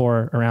 6-stop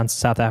tour around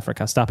South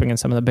Africa, stopping in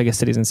some of the biggest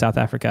cities in South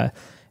Africa.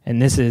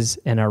 And this is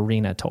an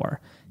arena tour.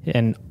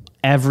 And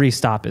every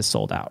stop is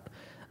sold out.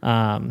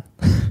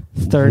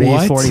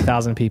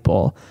 40,000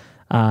 people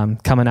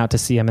coming out to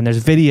see him. And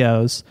there's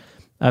videos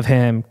of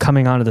him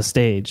coming onto the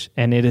stage.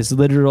 And it is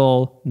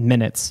literal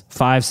minutes,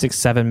 5, 6,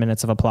 7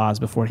 minutes of applause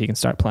before he can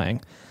start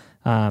playing.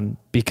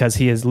 Because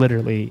he is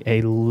literally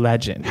a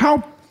legend.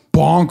 How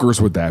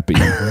bonkers would that be?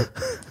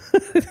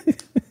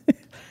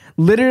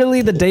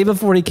 Literally the day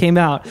before he came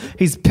out,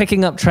 he's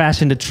picking up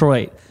trash in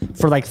Detroit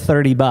for like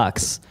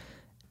 $30.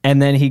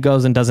 And then he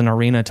goes and does an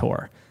arena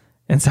tour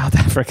in South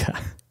Africa.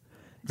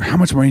 How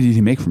much money did he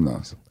make from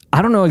those?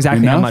 I don't know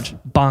exactly Enough? how much.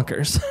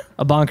 Bonkers.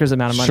 A bonkers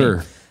amount of money.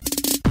 Sure.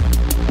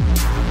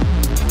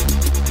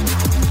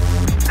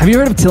 Have you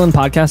heard of Tillin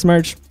Podcast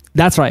merch?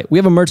 That's right. We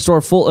have a merch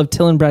store full of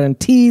Tillin Brennan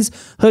tees,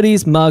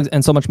 hoodies, mugs,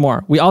 and so much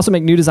more. We also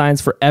make new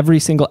designs for every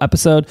single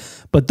episode,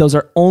 but those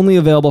are only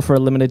available for a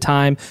limited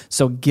time,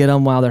 so get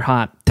them while they're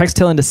hot. Text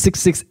Tillin to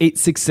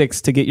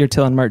 66866 to get your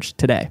Tillin merch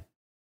today.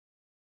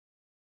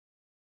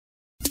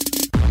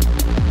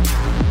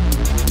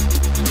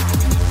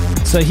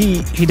 So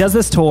he does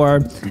this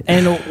tour,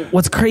 and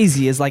what's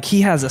crazy is like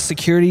he has a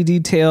security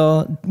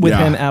detail with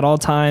him at all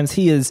times.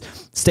 He is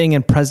staying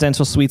in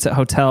presidential suites at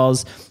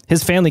hotels.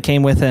 His family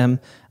came with him.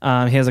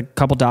 He has a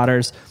couple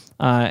daughters,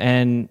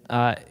 and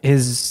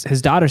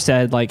his daughter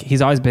said like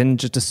he's always been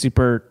just a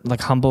super like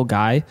humble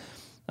guy.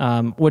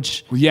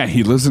 Which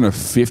he lives in a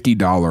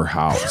 $50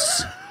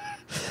 house.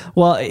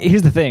 Well,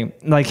 here's the thing: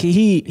 like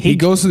he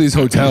goes to these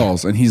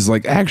hotels, and he's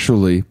like,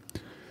 actually,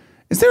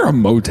 is there a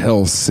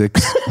Motel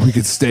 6 we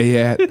could stay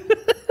at?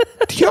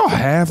 Do y'all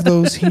have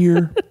those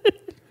here?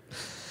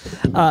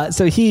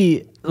 So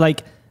he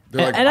like,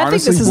 like, and I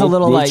think this is a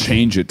little we'll like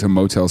change it to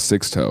Motel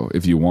Sixto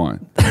if you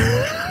want.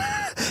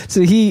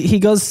 So he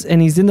goes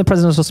and he's in the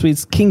presidential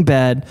suite's king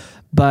bed,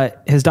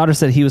 but his daughter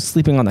said he was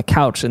sleeping on the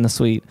couch in the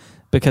suite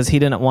because he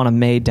didn't want a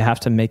maid to have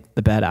to make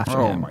the bed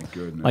after him. Oh my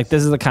goodness. Like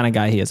this is the kind of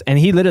guy he is. And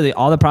he literally,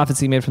 all the profits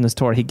he made from this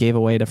tour, he gave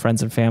away to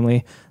friends and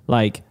family.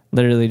 Like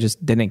literally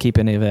just didn't keep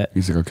any of it.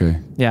 He's like, okay.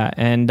 Yeah.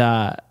 And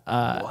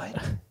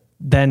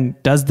then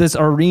does this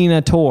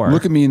arena tour.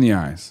 Look at me in the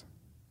eyes.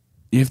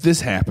 If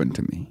this happened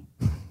to me,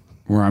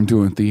 where I'm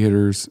doing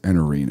theaters and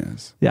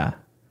arenas, yeah,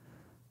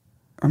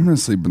 I'm going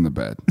to sleep in the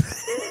bed.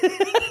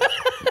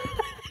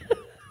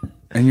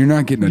 And you're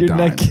not getting a dime.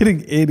 You're not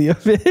getting any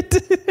of it.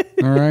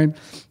 All right?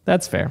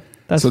 That's fair.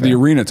 That's so fair. the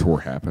arena tour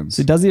happens.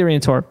 So he does the arena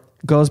tour,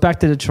 goes back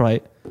to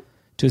Detroit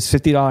to his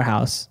 $50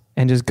 house,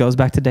 and just goes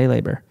back to day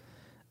labor.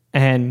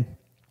 And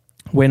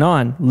went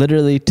on,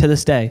 literally to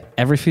this day,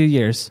 every few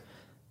years,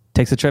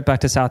 takes a trip back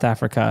to South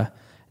Africa.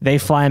 They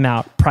fly him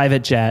out,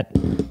 private jet,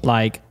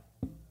 like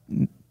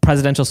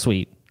presidential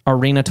suite,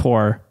 arena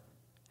tour,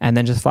 and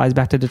then just flies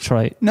back to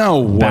Detroit.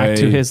 No way. Back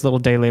to his little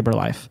day labor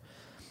life.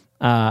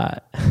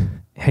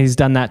 He's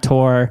done that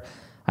tour.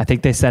 I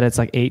think they said it's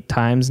like 8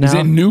 times now. Is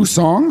it new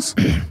songs?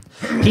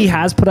 He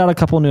has put out a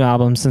couple new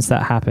albums since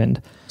that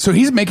happened. So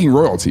he's making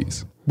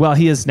royalties. Well,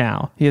 he is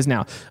now.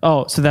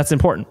 Oh, so that's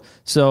important.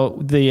 So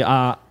the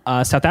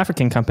South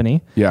African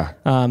company,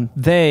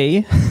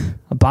 they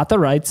bought the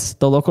rights,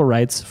 the local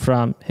rights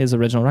from his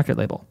original record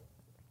label.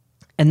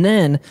 And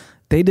then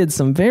they did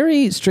some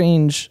very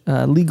strange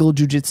legal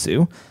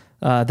jujitsu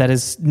that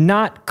is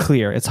not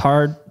clear. It's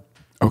hard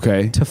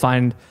to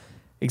find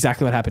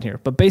exactly what happened here.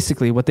 But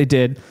basically what they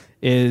did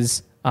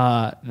is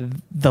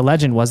the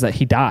legend was that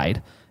he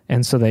died.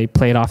 And so they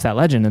played off that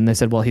legend and they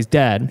said, well, he's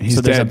dead.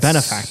 So there's a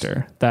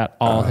benefactor that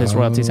all his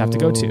royalties have to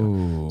go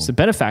to. So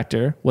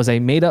benefactor was a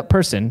made up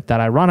person that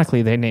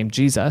ironically they named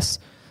Jesus.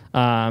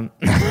 And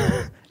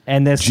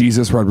this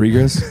Jesus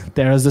Rodriguez.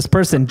 There was this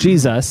person,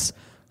 Jesus,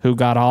 who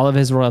got all of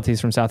his royalties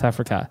from South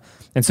Africa.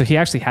 And so he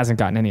actually hasn't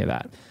gotten any of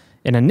that.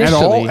 And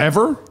initially, at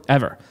all?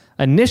 Ever?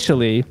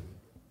 Initially,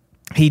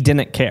 he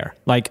didn't care.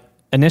 Like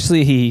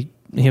initially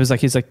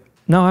he's like,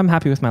 no, I'm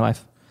happy with my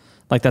life.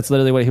 Like that's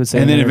literally what he would say.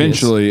 And then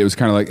eventually it was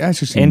kind of like, it's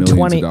just millions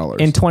of dollars.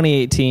 In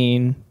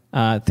 2018,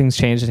 things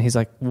changed and he's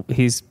like,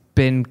 he's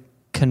been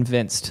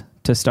convinced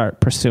to start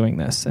pursuing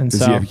this. And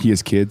Does so he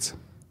has kids?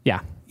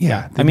 yeah.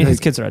 Yeah. I mean, his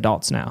kids are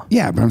adults now.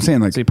 Yeah, but I'm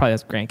saying like So he probably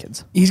has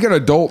grandkids. he's got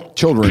adult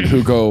children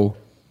who go,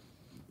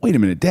 wait a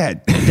minute,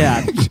 Dad.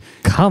 Dad,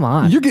 come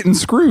on. You're getting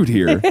screwed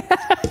here.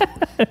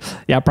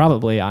 Yeah,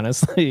 probably,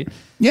 honestly.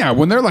 Yeah,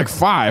 when they're like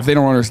 5, they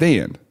don't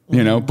understand.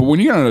 You know, but when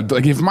you're on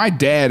like if my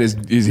dad is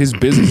his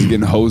business is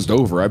getting hosed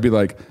over, I'd be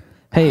like,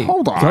 Hey,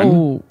 hold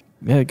on.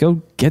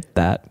 Go get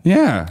that.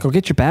 Yeah. Go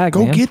get your bag,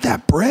 Go man. get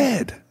that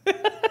bread.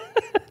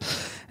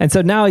 And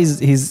so now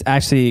he's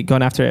actually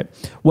going after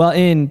it. Well,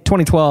 in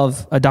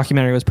 2012, a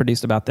documentary was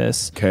produced about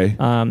this. Okay.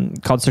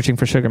 Called Searching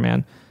for Sugar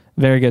Man.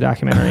 Very good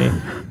documentary.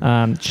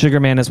 Sugar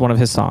Man is one of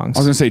his songs. I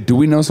was going to say, do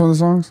we know some of the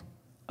songs?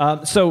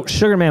 So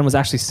Sugar Man was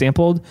actually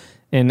sampled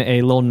in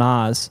a Lil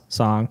Nas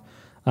song,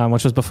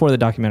 which was before the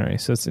documentary.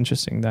 So it's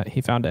interesting that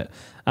he found it.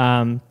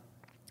 But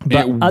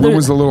when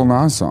was the Lil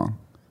Nas song?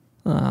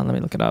 Let me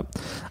look it up.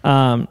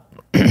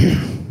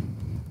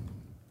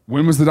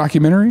 When was the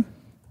documentary?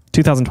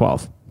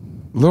 2012.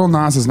 Lil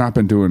Nas has not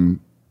been doing...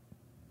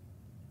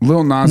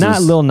 Lil Nas Not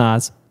is... Lil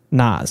Nas.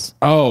 Nas.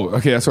 Oh,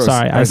 okay. That's what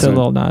Sorry, I said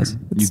Lil Nas.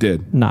 You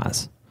did.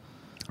 Nas.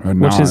 A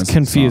Which Nas is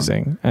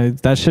confusing.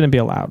 That shouldn't be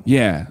allowed.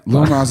 Yeah.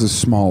 Lil Nas is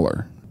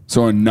smaller.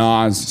 So a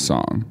Nas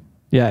song.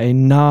 Yeah, a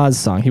Nas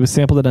song. He was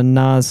sampled at a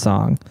Nas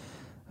song.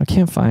 I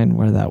can't find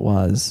where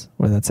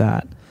that's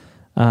at.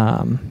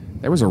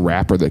 There was a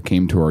rapper that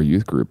came to our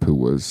youth group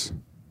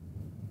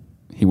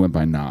he went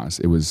by Nas.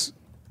 It was,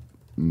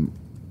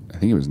 I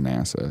think it was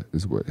NASA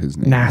is what his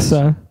name was.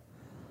 NASA?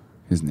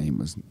 His name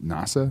was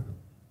NASA?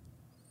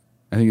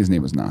 I think his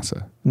name was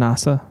NASA.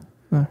 NASA?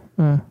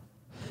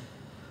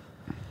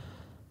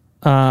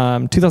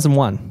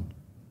 2001.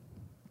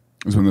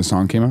 Was when the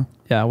song came out?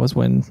 Yeah, it was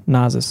when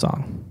Nas's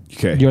song.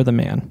 Okay. You're the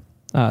Man.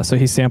 So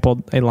he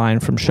sampled a line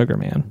from Sugar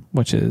Man,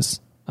 which is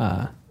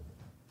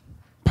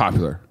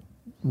Popular.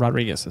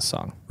 Rodriguez's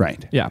song.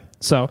 Right. Yeah.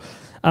 So,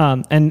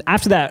 and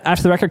after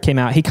the record came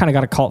out, he kind of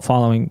got a cult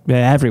following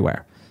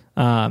everywhere.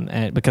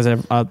 And because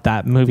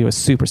that movie was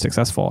super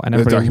successful and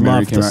everybody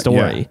loved the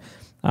story.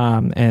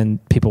 Yeah.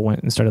 And people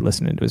went and started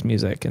listening to his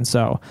music. And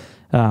so,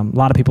 a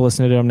lot of people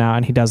listen to him now,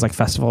 and he does like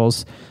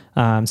festivals.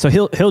 So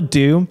he'll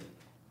do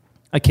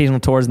occasional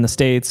tours in the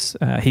States.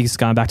 He's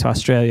gone back to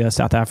Australia,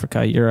 South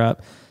Africa,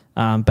 Europe.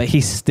 But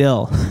he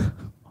still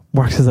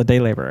works as a day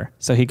laborer.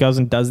 So he goes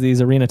and does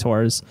these arena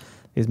tours,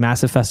 these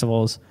massive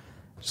festivals,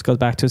 just goes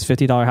back to his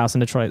 $50 house in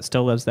Detroit,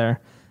 still lives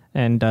there,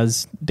 and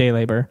does day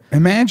labor.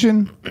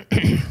 Imagine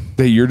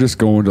that you're just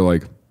going to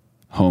like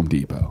Home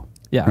Depot.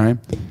 Yeah. Right?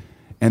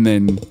 And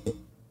then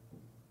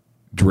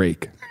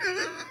Drake.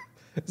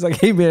 It's like,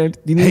 hey man,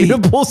 you need to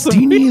pull some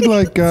do you weed? need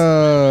like you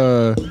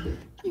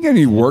got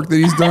any work that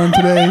he's done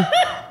today?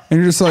 And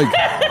you're just like,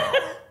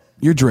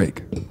 you're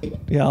Drake.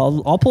 Yeah,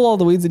 I'll pull all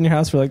the weeds in your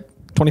house for like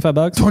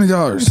 $25.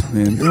 $20,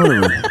 man.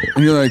 Whatever.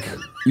 And you're like,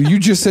 you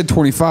just said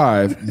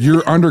 25.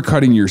 You're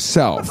undercutting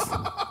yourself.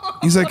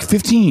 He's like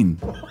 15.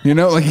 You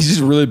know, like he's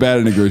just really bad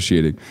at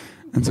negotiating.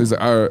 And so he's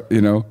like, all right,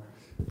 you know.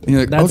 And you're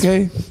like, That's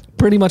okay.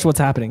 pretty much what's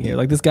happening here.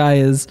 Like this guy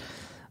is,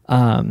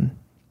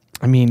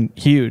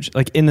 huge.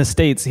 Like in the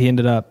States, he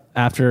ended up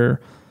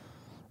after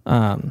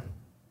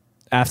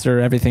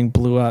everything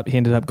blew up, he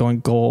ended up going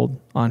gold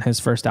on his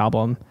first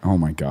album. Oh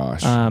my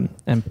gosh.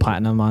 And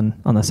platinum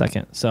on the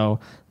second. So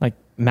like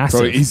massive,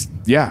 So he's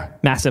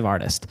massive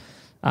artist.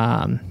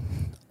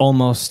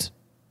 Almost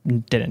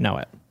didn't know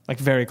it. Like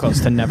very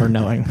close to never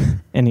knowing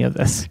any of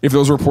this. If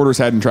those reporters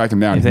hadn't tracked him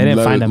down, If they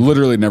didn't find him,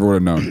 literally never would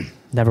have known.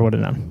 Never would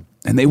have known.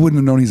 And they wouldn't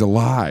have known he's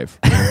alive.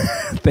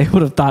 They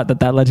would have thought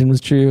that legend was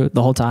true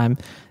the whole time,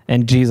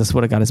 and Jesus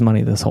would have got his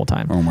money this whole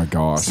time. Oh my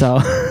gosh. So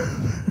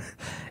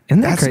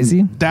isn't that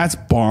crazy? That's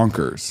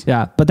bonkers.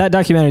 Yeah, but that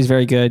documentary is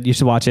very good. You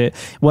should watch it.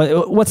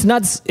 What's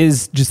nuts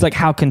is just like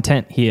how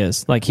content he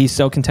is. Like he's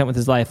so content with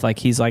his life. Like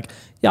he's like,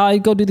 yeah, I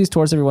go do these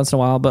tours every once in a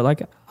while, but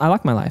like I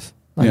like my life.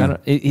 Like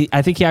Yeah.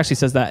 I think he actually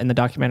says that in the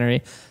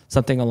documentary,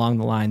 something along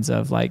the lines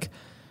of like,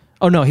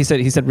 oh no, he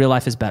said real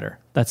life is better.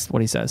 That's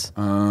what he says.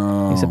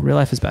 Oh. He said real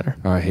life is better.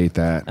 I hate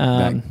that.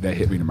 That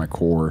hit me to my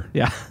core.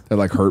 Yeah. That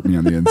like hurt me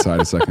on the inside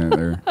a second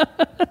there.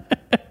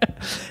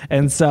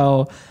 And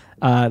so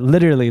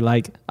literally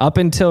like up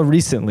until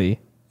recently,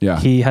 Yeah.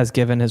 he has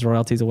given his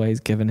royalties away. He's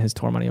given his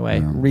tour money away.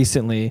 Yeah.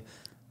 Recently,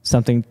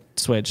 something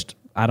switched.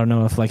 I don't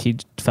know if like he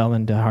fell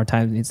into hard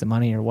times and needs the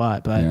money or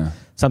what, but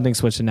something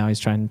switched and now he's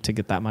trying to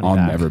get that money I'll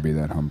back. never be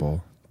that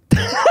humble.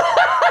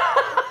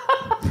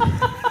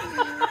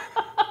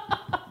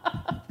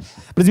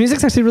 But his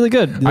music's actually really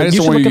good. I just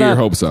don't want you to get your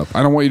hope. hopes up.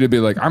 I don't want you to be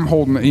like, I'm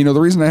holding, the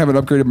reason I haven't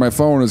upgraded my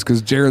phone is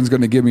because Jaren's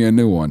going to give me a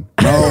new one.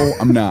 No,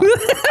 I'm not.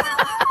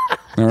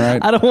 All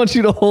right. I don't want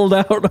you to hold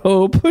out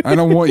hope. I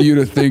don't want you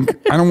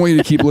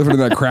to keep living in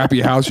that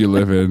crappy house you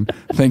live in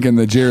thinking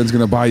that Jaren's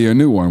going to buy you a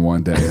new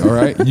one day. All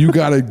right. You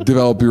got to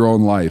develop your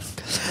own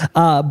life.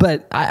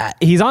 But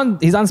he's on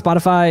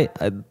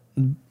Spotify.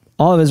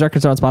 All of his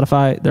records are on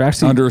Spotify. They're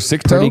actually Under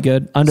Sixto? pretty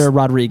good. Under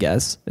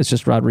Rodriguez. It's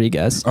just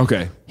Rodriguez.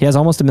 Okay. He has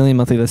almost 1 million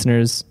monthly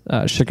listeners.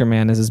 Sugar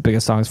Man is his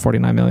biggest song. It's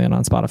 49 million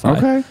on Spotify.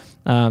 Okay.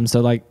 So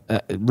like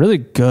really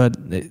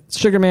good.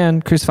 Sugar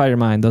Man, Crucify Your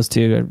Mind. Those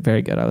two are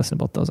very good. I listen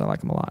to both those. I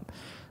like them a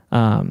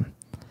lot.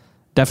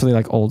 Definitely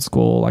like old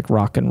school, like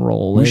rock and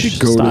roll. We should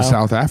go to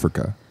South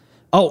Africa.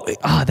 Oh,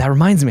 that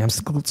reminds me. I'm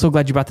so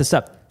glad you brought this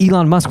up.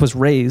 Elon Musk was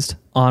raised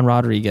on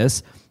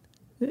Rodriguez.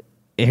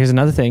 Here's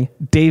another thing.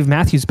 Dave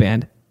Matthews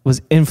Band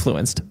was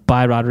influenced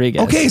by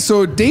Rodriguez. Okay,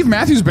 so Dave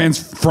Matthews Band's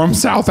from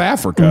South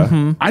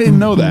Africa. I didn't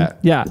know that.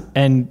 Yeah,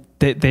 and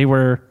they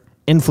were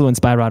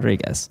influenced by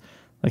Rodriguez.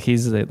 Like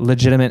he's a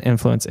legitimate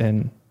influence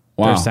in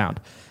their sound.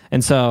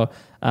 And so...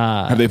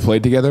 have they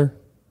played together?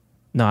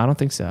 No, I don't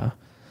think so.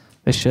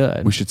 They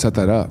should. We should set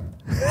that up.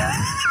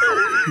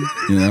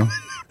 You know?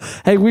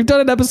 Hey, we've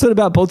done an episode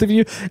about both of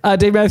you.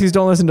 Dave Matthews,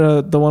 don't listen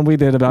to the one we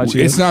did about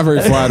you. It's not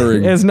very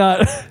flattering. It's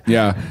not.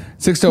 Yeah.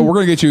 Sixto, we're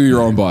going to get you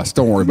your own bus.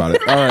 Don't worry about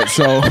it. All right,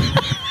 so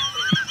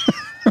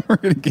we're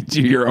going to get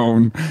you your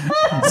own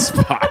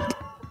spot.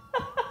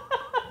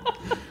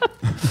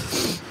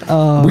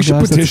 We should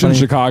petition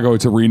Chicago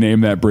to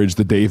rename that bridge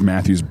the Dave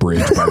Matthews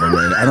Bridge, by the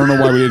way. I don't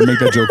know why we didn't make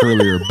that joke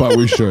earlier, but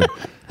we should.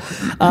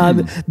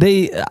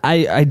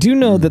 I do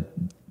know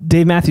that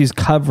Dave Matthews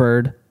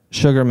covered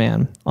Sugar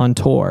Man on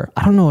tour.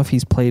 I don't know if they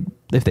played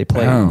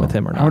with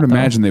him or not. I would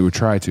imagine they would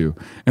try to,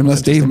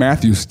 unless Dave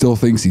Matthews still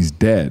thinks he's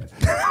dead.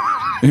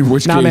 In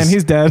which case, man,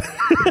 he's dead.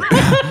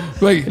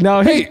 Like,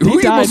 no, hey, who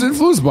are you most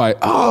influenced by?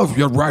 Oh,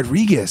 you're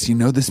Rodriguez. You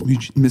know, this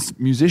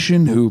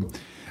musician who,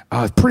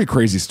 pretty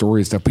crazy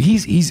story and stuff. But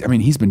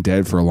he's been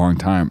dead for a long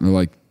time. And they're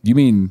like, you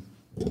mean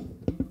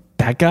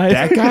that guy?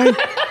 That guy?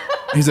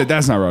 He's like,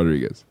 that's not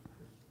Rodriguez.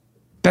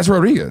 That's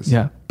Rodriguez.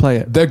 Yeah, play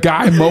it. The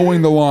guy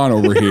mowing the lawn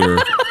over here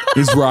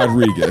is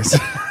Rodriguez.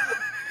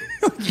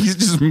 He's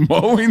just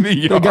mowing the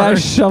yard. The guy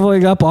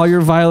shoveling up all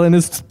your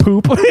violinist's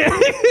poop.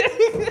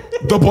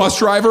 The bus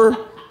driver?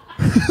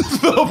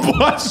 The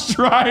bus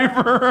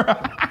driver.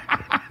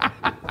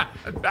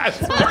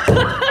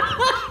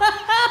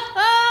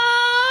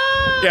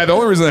 Yeah, the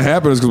only reason that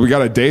happened is because we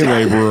got a day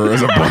laborer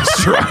as a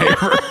bus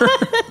driver.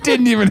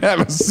 Didn't even have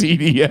a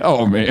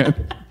CDL,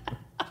 man.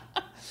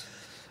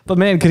 But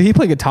man, could he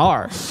play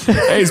guitar?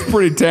 Hey, he's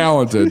pretty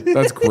talented.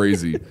 That's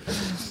crazy.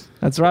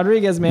 That's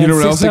Rodriguez, man. You know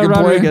what else he can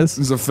Rodriguez.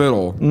 play? He's a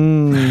fiddle.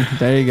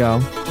 There you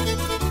go.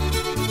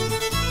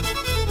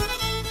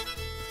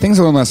 Things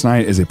I Learned Last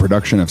Night is a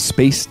production of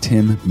Space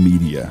Tim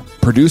Media.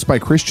 Produced by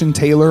Christian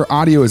Taylor,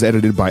 audio is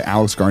edited by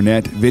Alex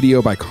Garnett,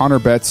 video by Connor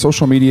Betts,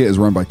 social media is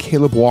run by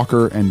Caleb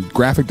Walker, and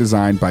graphic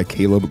design by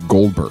Caleb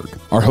Goldberg.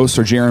 Our hosts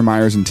are Jaron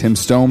Myers and Tim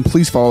Stone.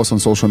 Please follow us on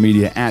social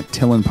media at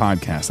Tillin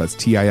Podcast. That's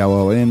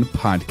TILLN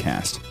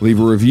Podcast. Leave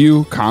a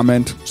review,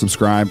 comment,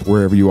 subscribe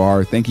wherever you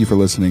are. Thank you for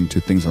listening to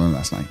Things I Learned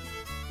Last Night.